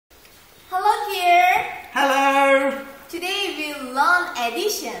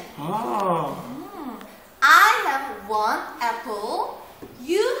addition. Oh. I have 1 apple.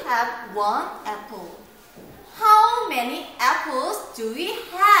 You have 1 apple. How many apples do we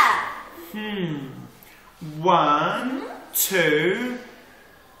have? 1, 2,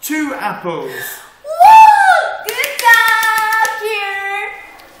 2 apples. Woo! Good job here.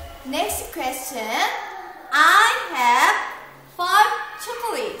 Next question. I have 5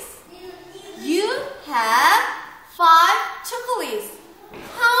 chocolates. You have 5 chocolates.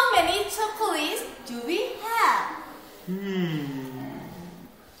 How many chocolates do we have?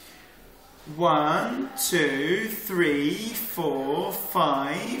 1, 2, 3, 4,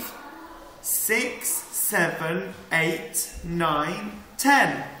 5, 6, 7, 8, 9,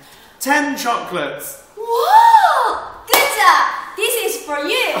 10. 10 chocolates. Whoa! Good job! This is for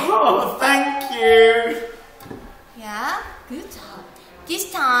you. Oh, thank you. Yeah, good job.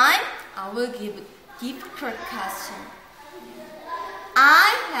 This time, I will give a difficult question.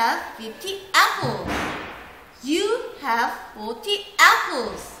 I have 50 apples. You have 40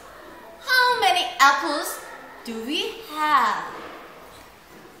 apples. How many apples do we have?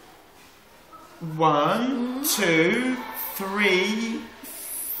 1, 2, 3,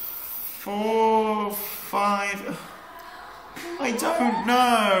 4, 5. I don't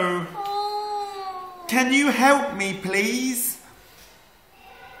know. Oh. Can you help me, please?